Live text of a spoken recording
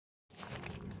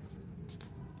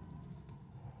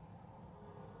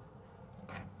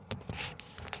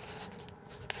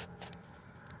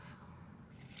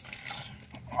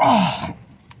Oh,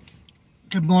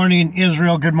 good morning,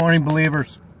 Israel. Good morning,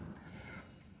 believers.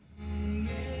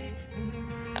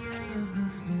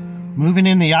 Moving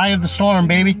in the eye of the storm,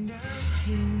 baby.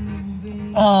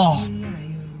 Oh.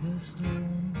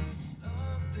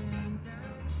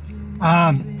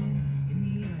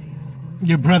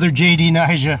 Your brother J.D.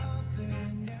 Nija.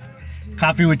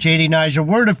 Coffee with J.D. Nija.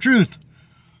 Word of truth.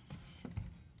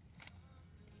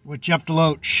 With Jeff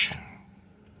Deloach.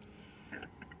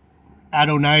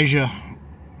 Adonijah.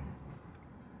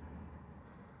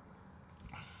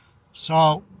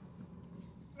 So,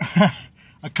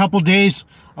 a couple days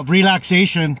of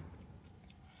relaxation,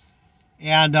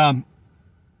 and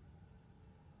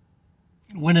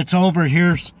when it's over,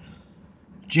 here's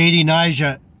J.D.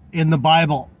 Nija in the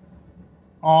Bible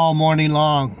all morning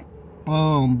long.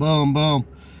 Boom, boom, boom.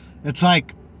 It's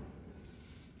like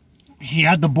he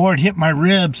had the board hit my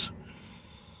ribs.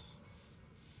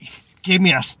 He gave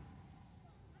me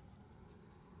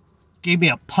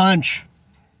a punch.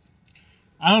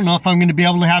 I don't know if I'm going to be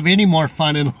able to have any more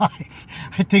fun in life.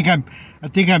 I think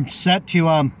I'm set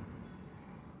to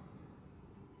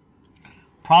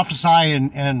prophesy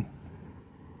and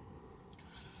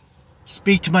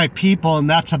speak to my people, and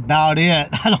that's about it.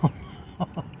 I don't know.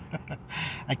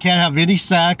 I can't have any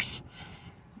sex.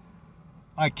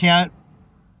 I can't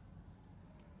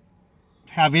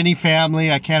have any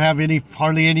family. I can't have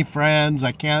hardly any friends.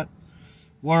 I can't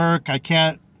work. I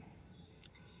can't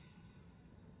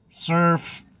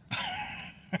surf.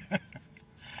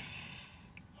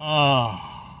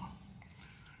 Oh.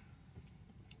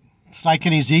 It's like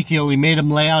in Ezekiel, he made him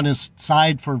lay on his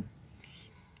side for...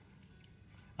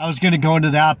 I was going to go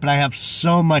into that, but I have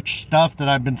so much stuff that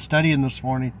I've been studying this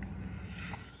morning.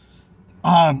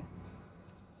 It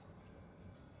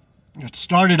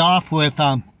started off with,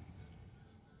 let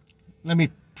me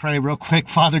pray real quick.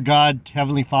 Father God,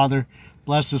 Heavenly Father,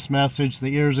 bless this message,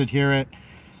 the ears that hear it,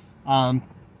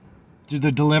 through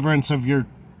the deliverance of your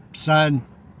Son,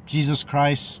 Jesus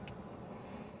Christ,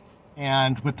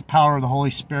 and with the power of the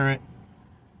Holy Spirit.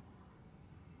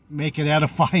 Make it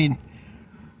edifying,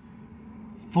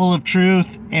 full of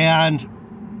truth, and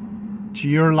to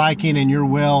your liking and your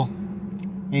will.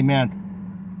 Amen.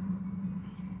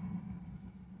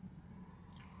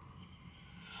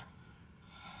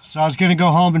 So I was going to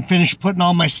go home and finish putting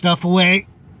all my stuff away.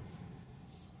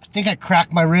 I think I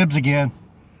cracked my ribs again.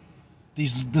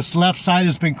 This left side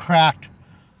has been cracked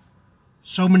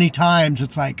so many times.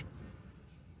 It's like,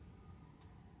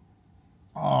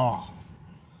 oh.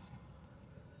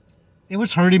 It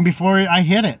was hurting before I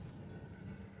hit it.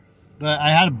 But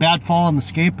I had a bad fall on the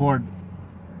skateboard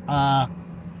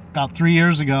about 3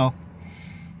 years ago.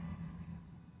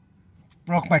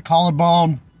 Broke my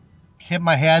collarbone, hit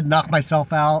my head, knocked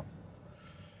myself out.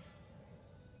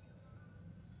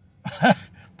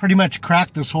 Pretty much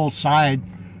cracked this whole side,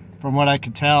 from what I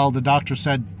could tell. The doctor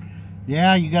said,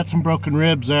 yeah, you got some broken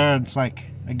ribs there. And it's like,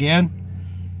 again?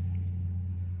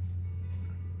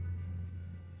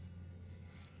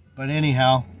 But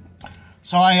anyhow,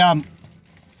 so I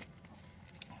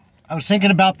was thinking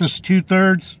about this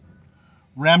 2/3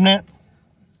 remnant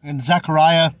in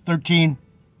Zechariah 13.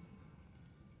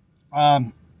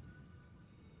 I'll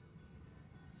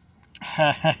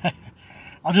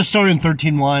just start in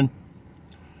 13:1.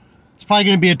 It's probably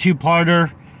going to be a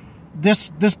two-parter.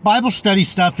 This Bible study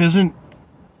stuff it's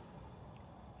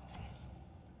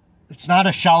not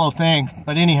a shallow thing,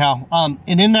 but anyhow, and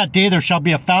in that day there shall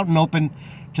be a fountain open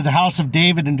to the house of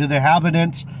David and to the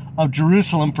inhabitants of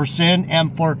Jerusalem for sin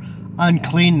and for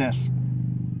uncleanness.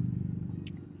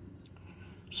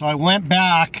 So I went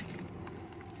back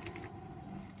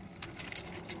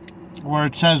where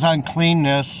it says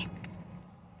uncleanness.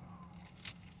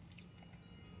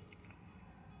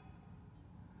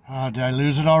 Did I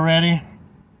lose it already?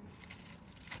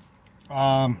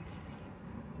 Yeah.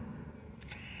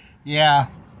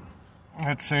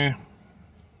 Let's see.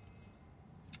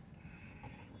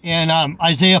 In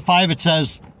Isaiah 5 it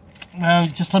says,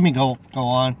 just let me go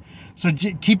on. So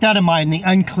keep that in mind, the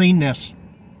uncleanness.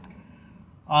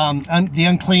 The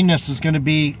uncleanness is going to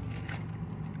be,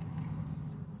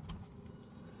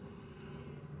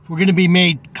 we're going to be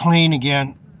made clean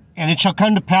again. And it shall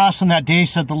come to pass in that day,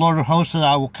 said the Lord of hosts, that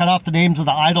I will cut off the names of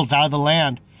the idols out of the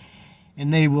land,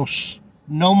 and they will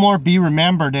no more be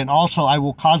remembered. And also I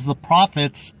will cause the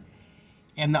prophets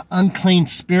and the unclean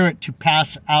spirit to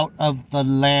pass out of the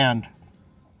land.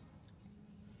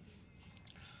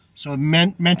 So it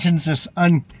mentions this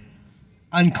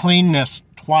uncleanness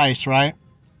twice, right?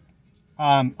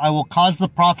 I will cause the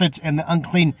prophets and the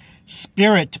unclean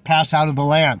spirit to pass out of the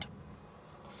land.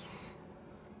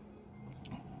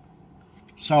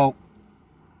 So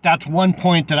that's one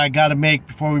point that I got to make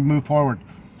before we move forward.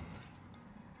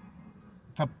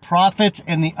 The prophets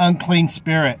and the unclean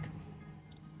spirit.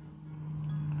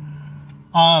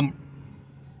 Do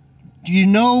you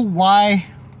know why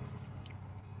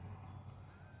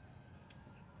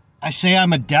I say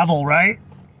I'm a devil, right?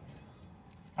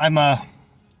 I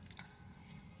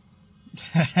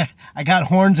got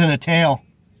horns and a tail.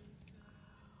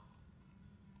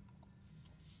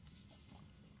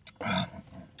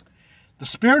 The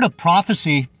spirit of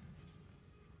prophecy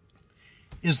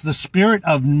is the spirit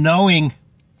of knowing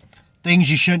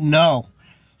things you shouldn't know.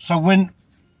 So when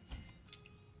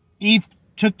Eve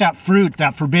took that fruit,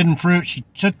 that forbidden fruit, she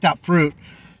took that fruit,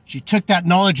 she took that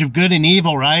knowledge of good and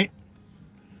evil, right?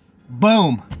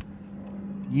 Boom.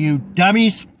 You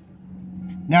dummies.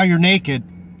 Now you're naked.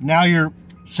 Now you're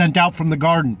sent out from the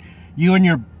garden. You and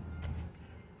your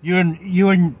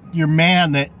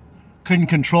man that couldn't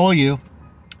control you,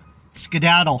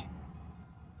 skedaddle.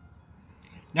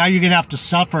 Now you're gonna have to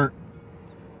suffer.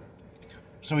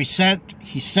 So he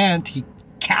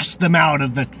cast them out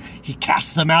of the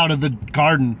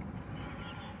garden.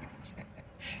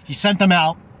 He sent them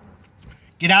out.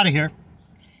 Get out of here.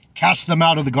 Cast them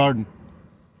out of the garden.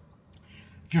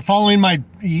 If you're following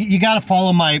you got to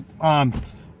follow my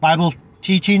Bible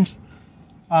teachings.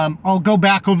 I'll go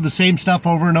back over the same stuff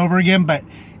over and over again, but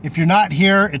if you're not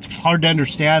here, it's hard to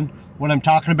understand what I'm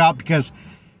talking about because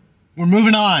we're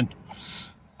moving on.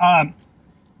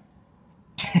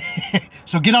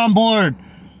 So get on board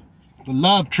the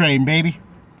love train, baby.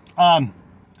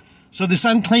 So this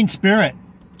unclean spirit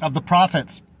of the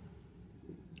prophets,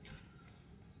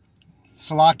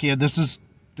 Salakia, this is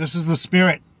the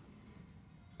spirit.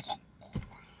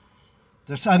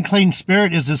 This unclean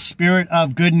spirit is the spirit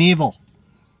of good and evil,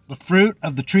 the fruit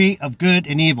of the tree of good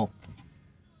and evil.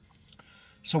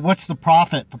 So what's the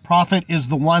prophet? The prophet is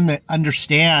the one that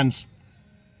understands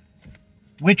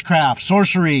witchcraft,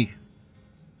 sorcery,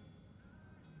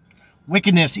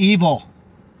 wickedness, evil,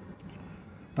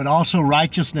 but also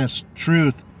righteousness,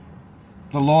 truth,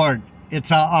 the Lord. It's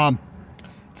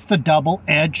the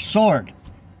double-edged sword.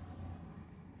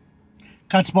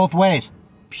 Cuts both ways.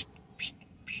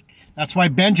 That's why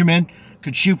Benjamin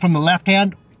could shoot from the left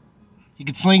hand. He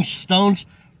could sling stones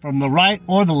from the right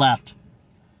or the left.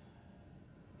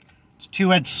 It's a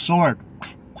two-edged sword.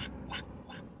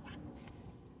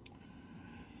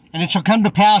 And it shall come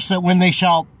to pass that when they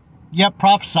shall yet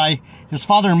prophesy, his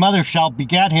father and mother shall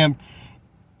begat him,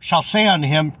 shall say unto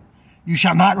him, You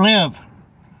shall not live.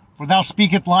 For thou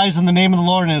speakest lies in the name of the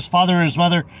Lord, and his father and his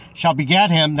mother shall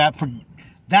begat him, that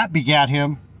begat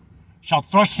him, shall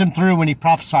thrust him through when he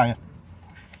prophesieth.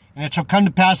 And it shall come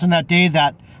to pass in that day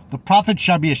that the prophet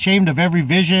shall be ashamed of every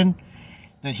vision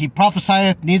that he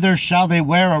prophesieth, neither shall they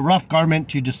wear a rough garment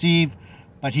to deceive,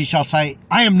 but he shall say,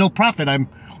 I am no prophet, I'm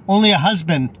only a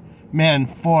husbandman,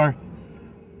 for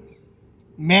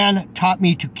man taught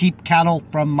me to keep cattle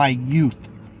from my youth.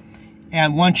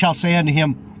 And one shall say unto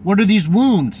him, What are these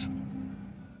wounds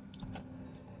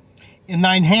in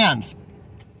thine hands?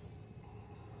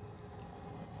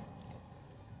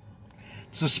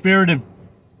 It's the spirit of,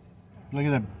 look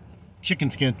at that chicken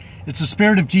skin. It's the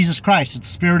spirit of Jesus Christ. It's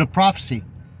the spirit of prophecy.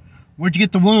 Where'd you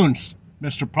get the wounds,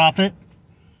 Mr. Prophet?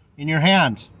 In your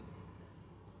hands.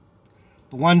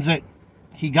 The ones that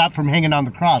he got from hanging on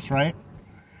the cross, right?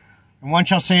 And one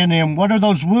shall say unto him, What are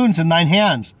those wounds in thine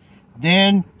hands?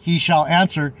 Then he shall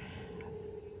answer,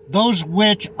 Those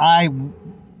which I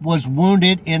was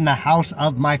wounded in the house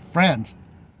of my friends.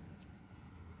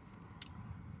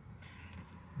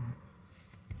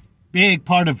 Big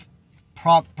part of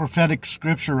prophetic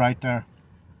scripture right there.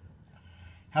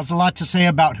 Has a lot to say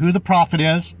about who the prophet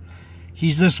is.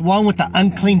 He's this one with the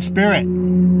unclean spirit.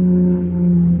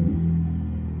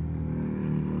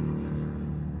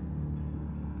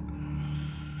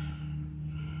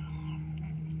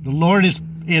 The Lord is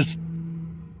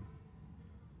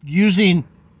using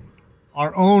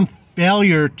our own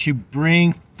failure to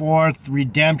bring forth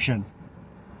redemption.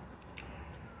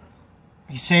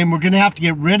 He's saying we're going to have to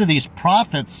get rid of these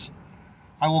prophets.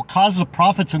 I will cause the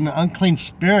prophets and the unclean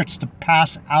spirits to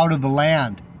pass out of the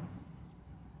land.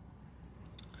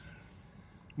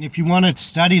 And if you want to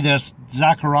study this,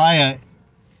 Zechariah,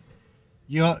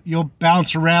 you'll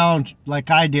bounce around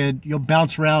like I did. You'll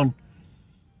bounce around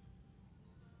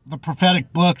the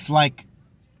prophetic books like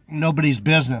nobody's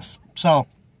business. So,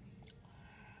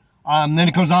 then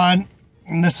it goes on,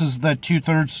 and this is the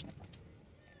 2/3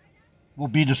 will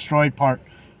be destroyed part.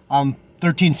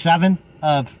 13:7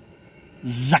 of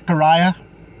Zechariah.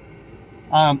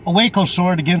 Awake, O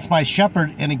sword, against my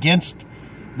shepherd and against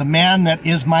the man that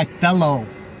is my fellow.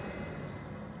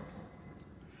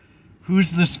 Who's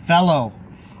this fellow?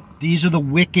 These are the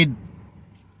wicked.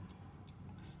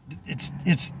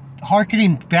 It's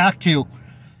hearkening back to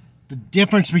the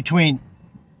difference between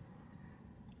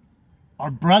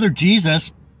our brother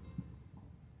Jesus,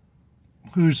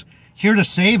 who's here to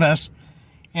save us,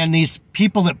 and these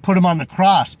people that put him on the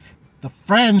cross. The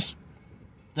friends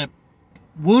that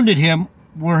wounded him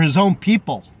were his own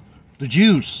people, the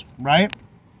Jews, right?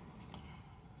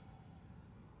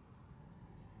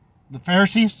 The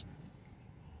Pharisees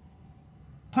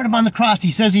put him on the cross.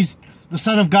 He says he's the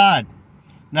Son of God.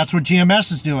 And that's what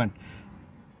GMS is doing.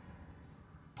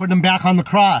 Putting him back on the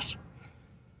cross.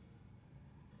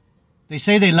 They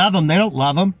say they love him. They don't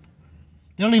love him.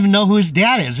 They don't even know who his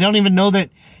dad is. They don't even know that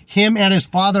him and his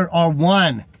father are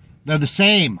one. They're the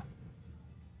same.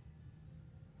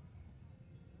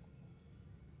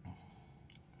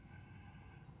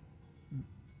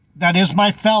 That is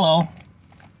my fellow.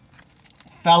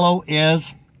 Fellow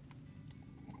is,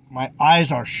 my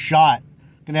eyes are shot.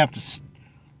 I'm going to have to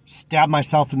stab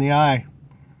myself in the eye.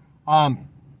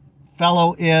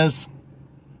 Fellow is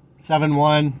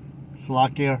 7-1,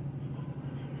 Slovakia.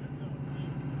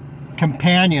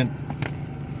 Companion.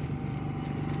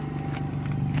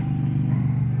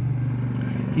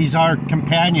 He's our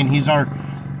companion. He's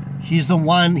the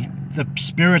one, the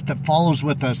spirit that follows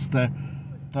with us, the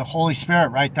Holy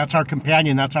Spirit, right? That's our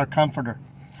companion. That's our comforter.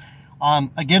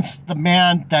 Against the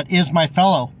man that is my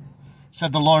fellow,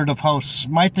 said the Lord of hosts,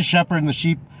 smite the shepherd, and the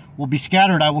sheep will be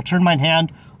scattered. I will turn mine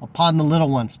hand upon the little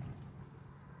ones.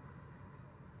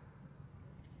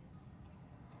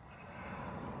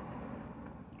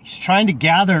 He's trying to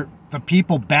gather the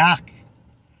people back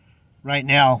right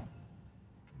now.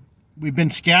 We've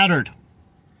been scattered.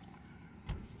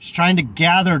 He's trying to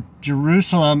gather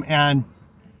Jerusalem and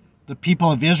the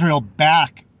people of Israel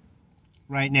back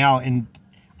right now. And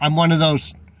I'm one of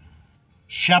those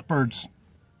shepherds.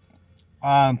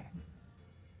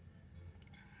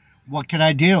 What can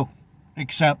I do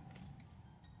except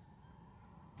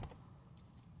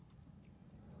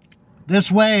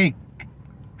this way?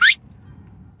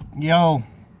 Yo.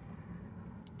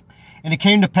 And it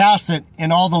came to pass that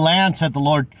in all the land, said the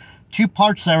Lord, 2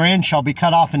 parts therein shall be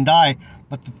cut off and die,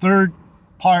 but the 3rd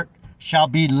part shall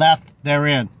be left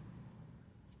therein.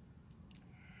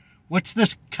 What's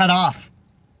this cut off?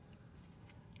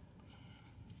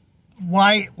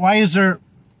 Why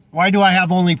do I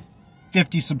have only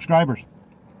 50 subscribers?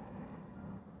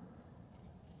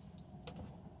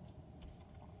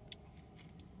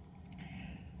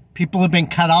 People have been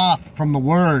cut off from the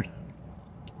word.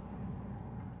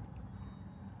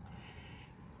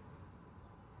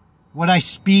 What I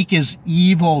speak is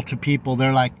evil to people.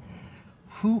 They're like,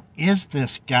 who is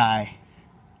this guy?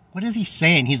 What is he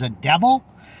saying? He's a devil?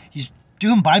 He's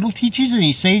doing Bible teachings and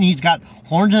he's saying he's got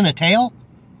horns and a tail?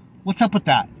 What's up with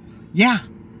that? Yeah.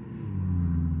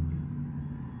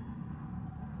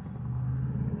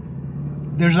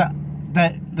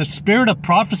 The spirit of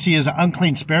prophecy is an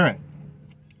unclean spirit.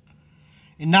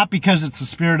 And not because it's the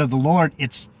spirit of the Lord.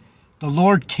 It's the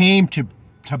Lord came to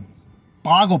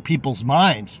boggle people's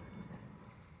minds.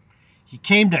 He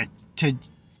came to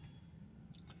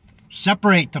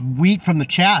separate the wheat from the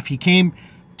chaff. He came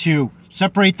to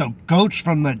separate the goats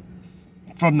from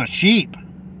the sheep.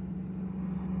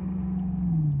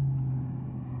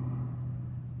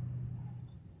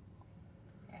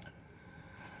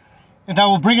 And I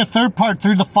will bring a 3rd part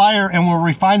through the fire, and will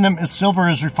refine them as silver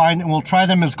is refined, and will try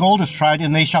them as gold is tried,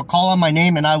 and they shall call on my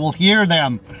name, and I will hear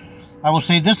them. I will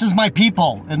say, this is my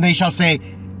people, and they shall say,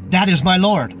 that is my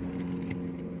Lord.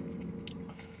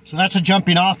 So that's a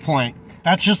jumping off point.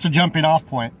 That's just a jumping off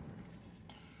point.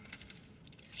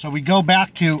 So we go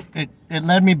back to, it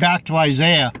led me back to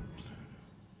Isaiah.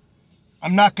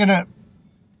 I'm not going to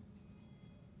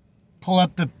pull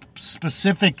up the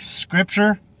specific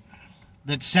scripture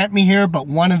that sent me here, but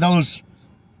one of those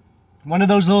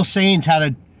little sayings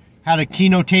had a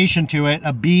keynotation to it,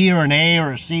 a B or an A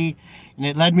or a C, and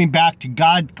it led me back to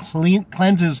God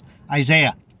cleanses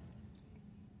Isaiah.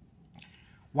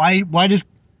 Why does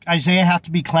Isaiah have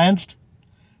to be cleansed?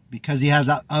 Because he has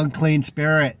an unclean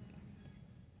spirit.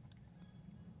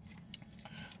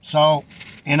 So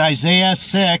in Isaiah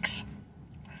 6,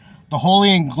 the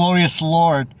holy and glorious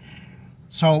Lord.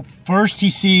 So first he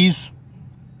sees,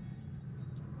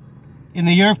 in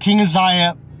the year of King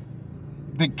Uzziah,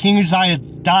 that King Uzziah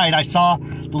died, I saw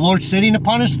the Lord sitting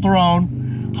upon his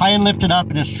throne, high and lifted up,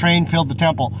 and his train filled the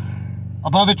temple.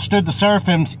 Above it stood the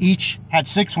seraphims, each had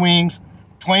 6 wings.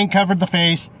 Twain covered the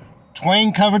face,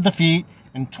 twain covered the feet,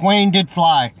 and twain did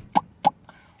fly.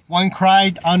 One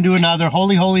cried unto another,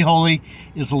 Holy, holy, holy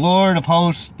is the Lord of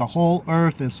hosts. The whole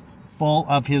earth is full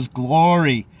of his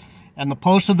glory. And the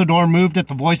posts of the door moved at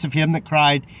the voice of him that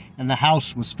cried, and the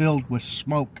house was filled with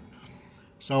smoke.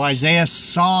 So Isaiah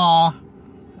saw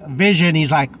a vision.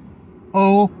 He's like,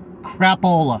 oh,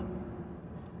 crapola.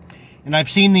 And I've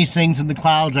seen these things in the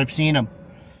clouds. I've seen them.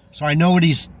 So I know what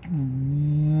he's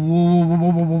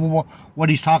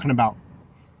talking about.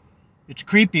 It's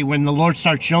creepy when the Lord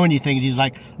starts showing you things. He's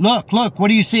like, look, what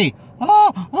do you see?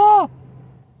 Oh.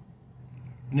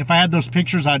 And if I had those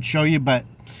pictures, I'd show you, but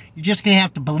you're just going to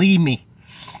have to believe me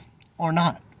or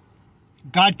not.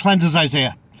 God cleanses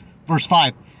Isaiah. Verse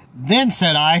 5. Then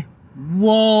said I,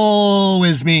 woe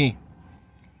is me,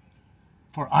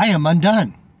 for I am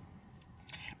undone,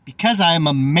 because I am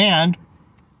a man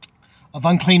of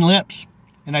unclean lips,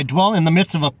 and I dwell in the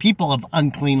midst of a people of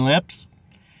unclean lips.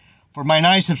 For mine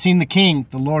eyes have seen the King,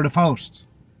 the Lord of hosts.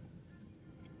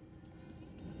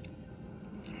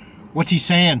 What's he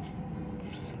saying?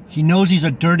 He knows he's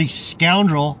a dirty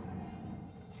scoundrel.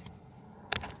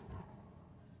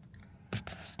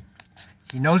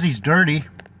 He knows he's dirty.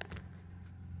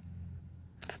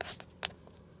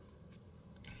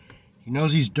 He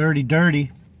knows he's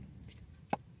dirty.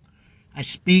 I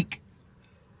speak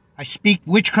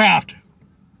witchcraft.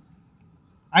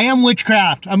 I am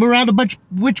witchcraft. I'm around a bunch of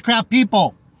witchcraft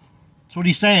people. That's what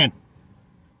he's saying.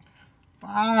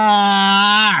 Fuck.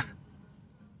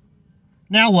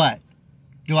 Now what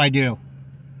do I do?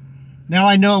 Now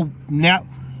I know not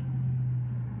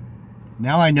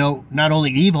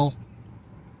only evil,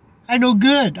 I know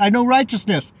good. I know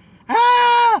righteousness.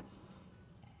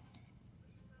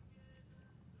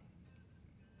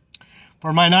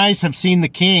 For mine eyes have seen the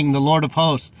King, the Lord of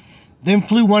hosts. Then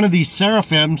flew one of these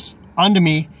seraphims unto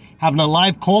me, having a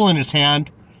live coal in his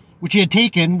hand, which he had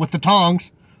taken with the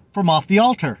tongs from off the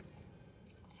altar.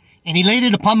 And he laid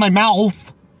it upon my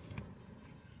mouth,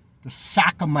 the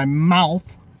sack of my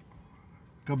mouth.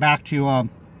 Go back to, I'm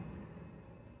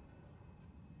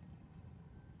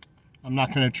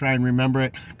not going to try and remember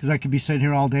it, because I could be sitting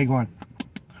here all day going,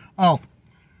 oh,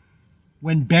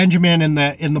 when Benjamin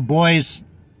and the boys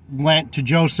went to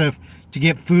Joseph to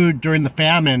get food during the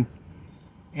famine,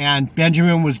 and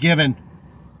Benjamin was given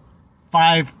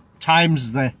 5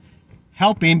 times the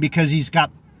helping because he's got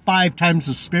 5 times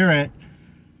the spirit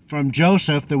from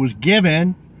Joseph that was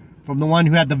given from the one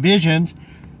who had the visions.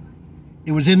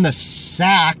 It was in the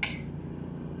sack,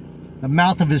 the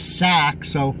mouth of his sack,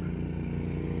 so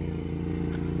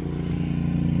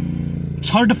it's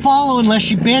hard to follow unless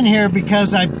you've been here,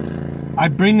 because I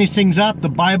bring these things up. The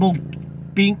Bible,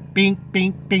 bink, bink,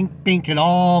 bink, bink, bink, it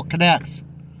all connects.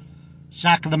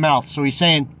 Sack of the mouth. So he's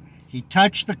saying, he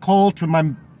touched the coal to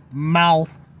my mouth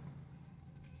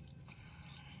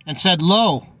and said,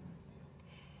 lo,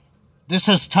 this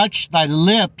has touched thy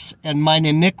lips, and mine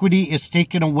iniquity is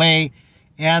taken away,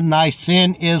 and thy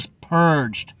sin is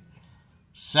purged.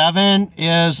 7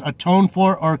 is atoned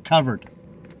for or covered.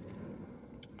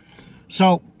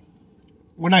 So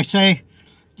when I say,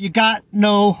 you got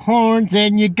no horns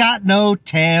and you got no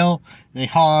tail, they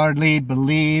hardly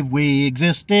believe we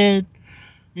existed.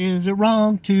 Is it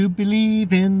wrong to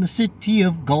believe in the city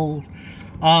of gold?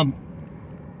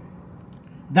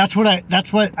 That's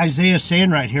what Isaiah's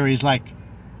saying right here. He's like,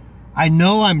 I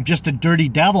know I'm just a dirty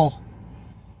devil,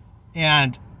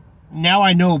 and now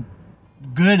I know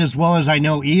good as well as I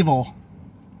know evil,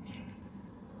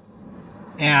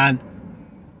 and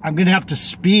I'm going to have to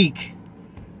speak,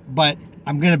 but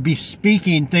I'm going to be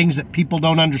speaking things that people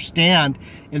don't understand,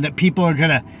 and that people are going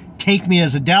to take me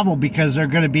as a devil, because they're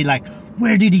going to be like,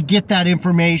 where did he get that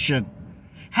information?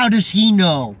 How does he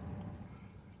know?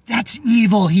 That's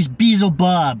evil. He's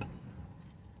Beelzebub.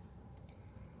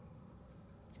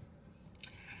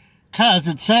 Because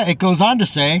it goes on to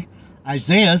say,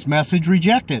 Isaiah's message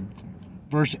rejected.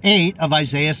 Verse 8 of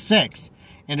Isaiah 6.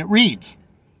 And it reads,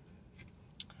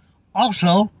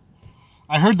 also,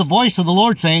 I heard the voice of the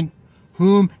Lord saying,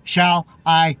 whom shall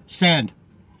I send?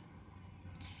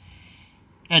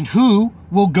 And who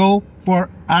will go for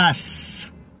us?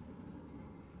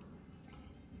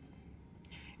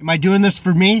 Am I doing this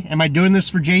for me? Am I doing this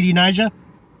for JD Nija?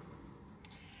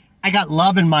 I got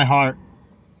love in my heart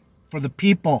for the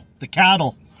people, the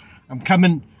cattle. I'm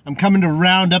coming to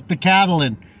round up the cattle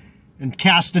and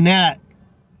cast a net.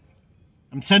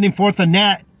 I'm sending forth a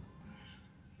net.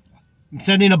 I'm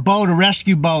sending a boat, a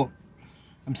rescue boat.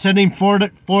 I'm sending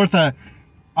forth a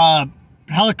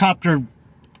helicopter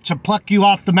to pluck you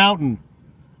off the mountain,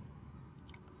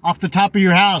 off the top of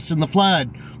your house in the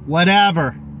flood,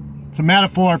 whatever. It's a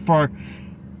metaphor for,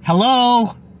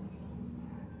 hello,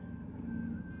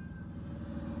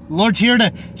 the Lord's here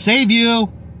to save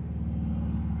you.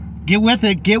 Get with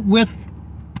it. Get with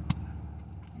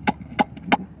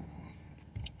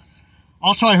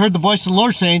Also I heard the voice of the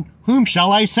Lord saying, whom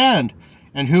shall I send?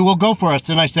 And who will go for us?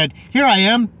 And I said, here I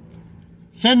am.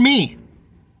 Send me.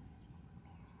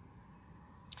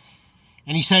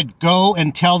 And he said, go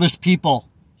and tell this people,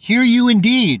 hear you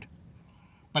indeed,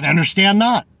 but understand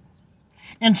not.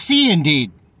 And see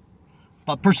indeed,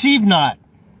 but perceive not.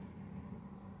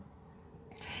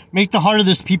 Make the heart of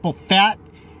this people fat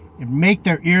and make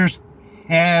their ears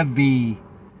heavy.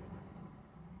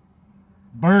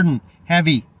 Burden,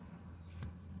 heavy.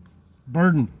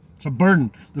 Burden. It's a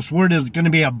burden. This word is going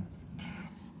to be a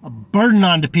burden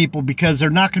onto people because they're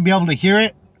not going to be able to hear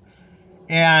it.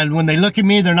 And when they look at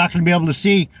me, they're not going to be able to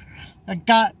see. I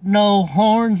got no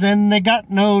horns and they got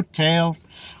no tail.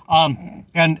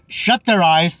 And shut their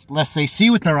eyes, lest they see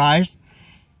with their eyes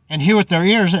and hear with their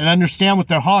ears and understand with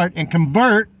their heart and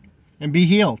convert and be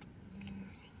healed.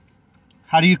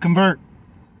 How do you convert?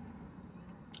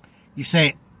 You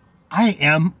say, I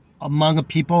am among a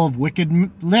people of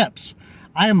wicked lips.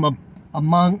 I am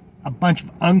among a bunch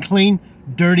of unclean,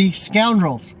 dirty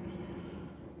scoundrels.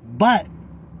 But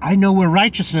I know where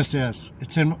righteousness is.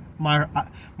 It's in my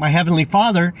Heavenly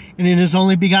Father and in His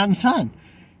only begotten Son.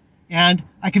 And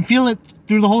I can feel it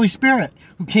through the Holy Spirit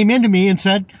who came into me and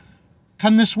said,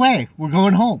 come this way. We're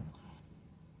going home.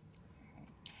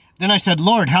 Then I said,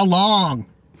 Lord, how long?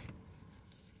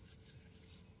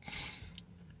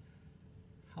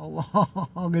 How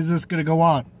long is this going to go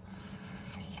on?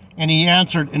 And he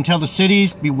answered, until the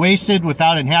cities be wasted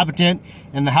without inhabitant,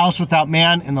 and the house without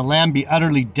man, and the land be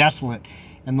utterly desolate.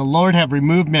 And the Lord have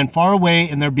removed men far away,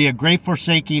 and there be a great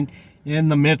forsaking in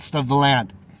the midst of the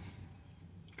land.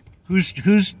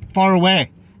 Who's far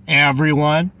away?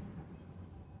 Everyone.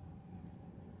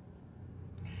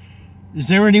 Is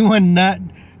there anyone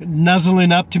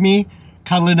nuzzling up to me,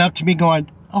 cuddling up to me,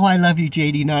 going, oh, I love you,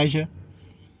 J.D. Nija.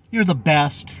 You're the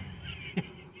best.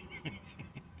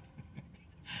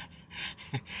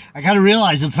 I got to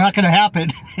realize it's not going to happen.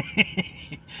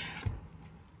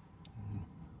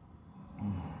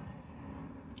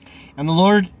 And the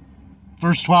Lord,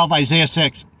 verse 12, Isaiah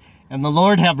 6, and the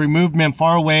Lord have removed men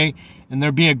far away, and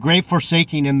there be a great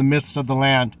forsaking in the midst of the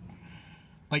land.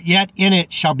 But yet in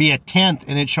it shall be a tenth,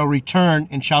 and it shall return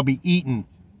and shall be eaten.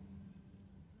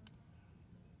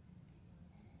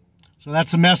 So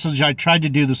that's the message I tried to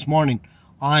do this morning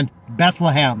on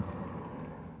Bethlehem.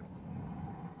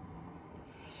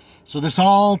 So this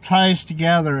all ties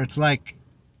together. It's like,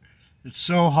 it's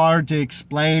so hard to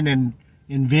explain in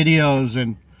videos.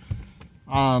 And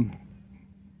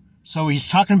so he's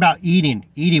talking about eating.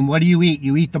 Eating, what do you eat?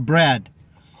 You eat the bread.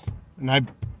 And I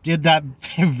did that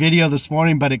video this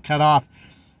morning, but it cut off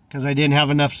because I didn't have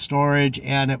enough storage.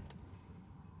 And it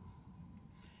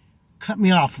cut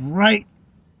me off right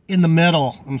in the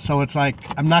middle. And so it's like,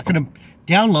 I'm not going to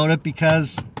download it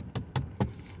because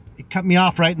it cut me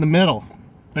off right in the middle.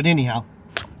 But anyhow,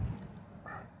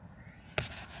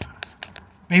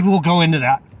 maybe we'll go into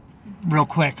that real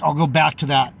quick. I'll go back to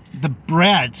that. The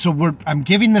bread. So I'm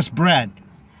giving this bread.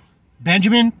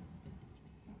 Benjamin.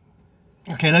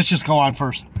 Okay, let's just go on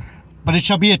first. But it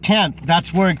shall be a tenth.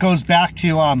 That's where it goes back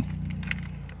to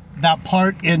that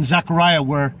part in Zechariah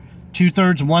where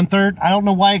 2/3 and 1/3. I don't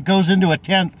know why it goes into a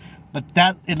tenth, but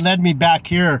it led me back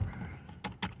here.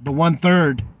 The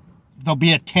 1/3. There'll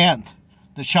be a tenth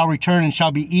that shall return and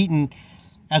shall be eaten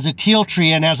as a teal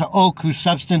tree and as an oak whose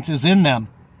substance is in them,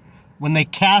 when they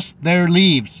cast their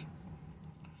leaves.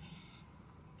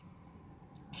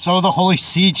 So the holy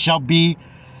seed shall be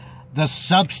the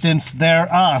substance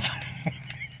thereof.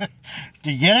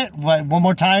 Do you get it? One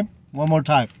more time? One more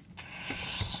time.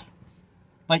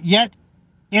 But yet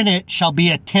in it shall be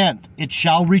a tenth. It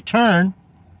shall return.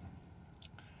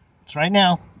 It's right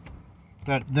now.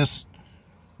 This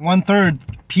 1/3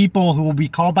 people who will be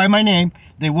called by my name,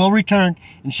 they will return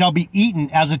and shall be eaten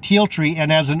as a teal tree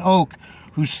and as an oak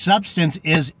whose substance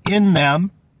is in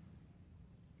them.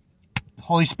 The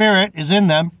Holy Spirit is in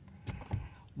them.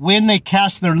 When they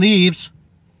cast their leaves,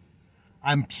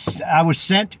 I was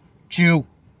sent to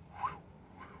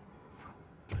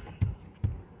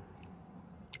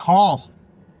call.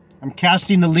 I'm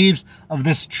casting the leaves of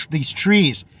these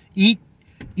trees. Eat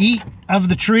of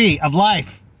the tree of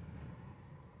life.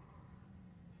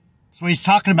 That's what he's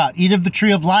talking about. Eat of the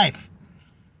tree of life.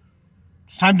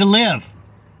 It's time to live.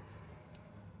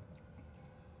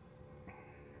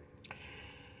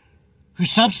 Whose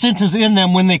substance is in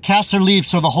them when they cast their leaves,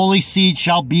 so the holy seed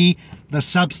shall be the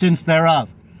substance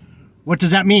thereof. What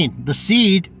does that mean? The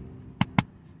seed,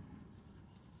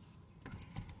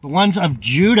 the ones of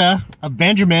Judah, of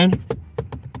Benjamin,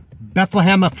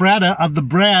 Bethlehem Ephratah, of the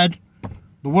bread,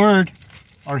 the word,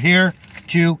 are here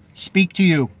to speak to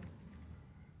you.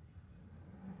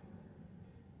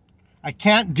 I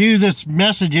can't do this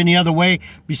message any other way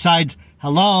besides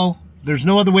hello. There's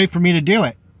no other way for me to do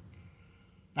it.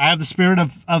 I have the spirit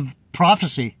of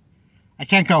prophecy. I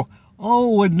can't go,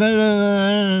 oh, I'm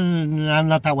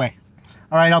not that way.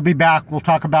 All right, I'll be back. We'll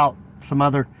talk about some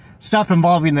other stuff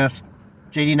involving this.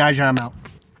 JD Niger, I'm out.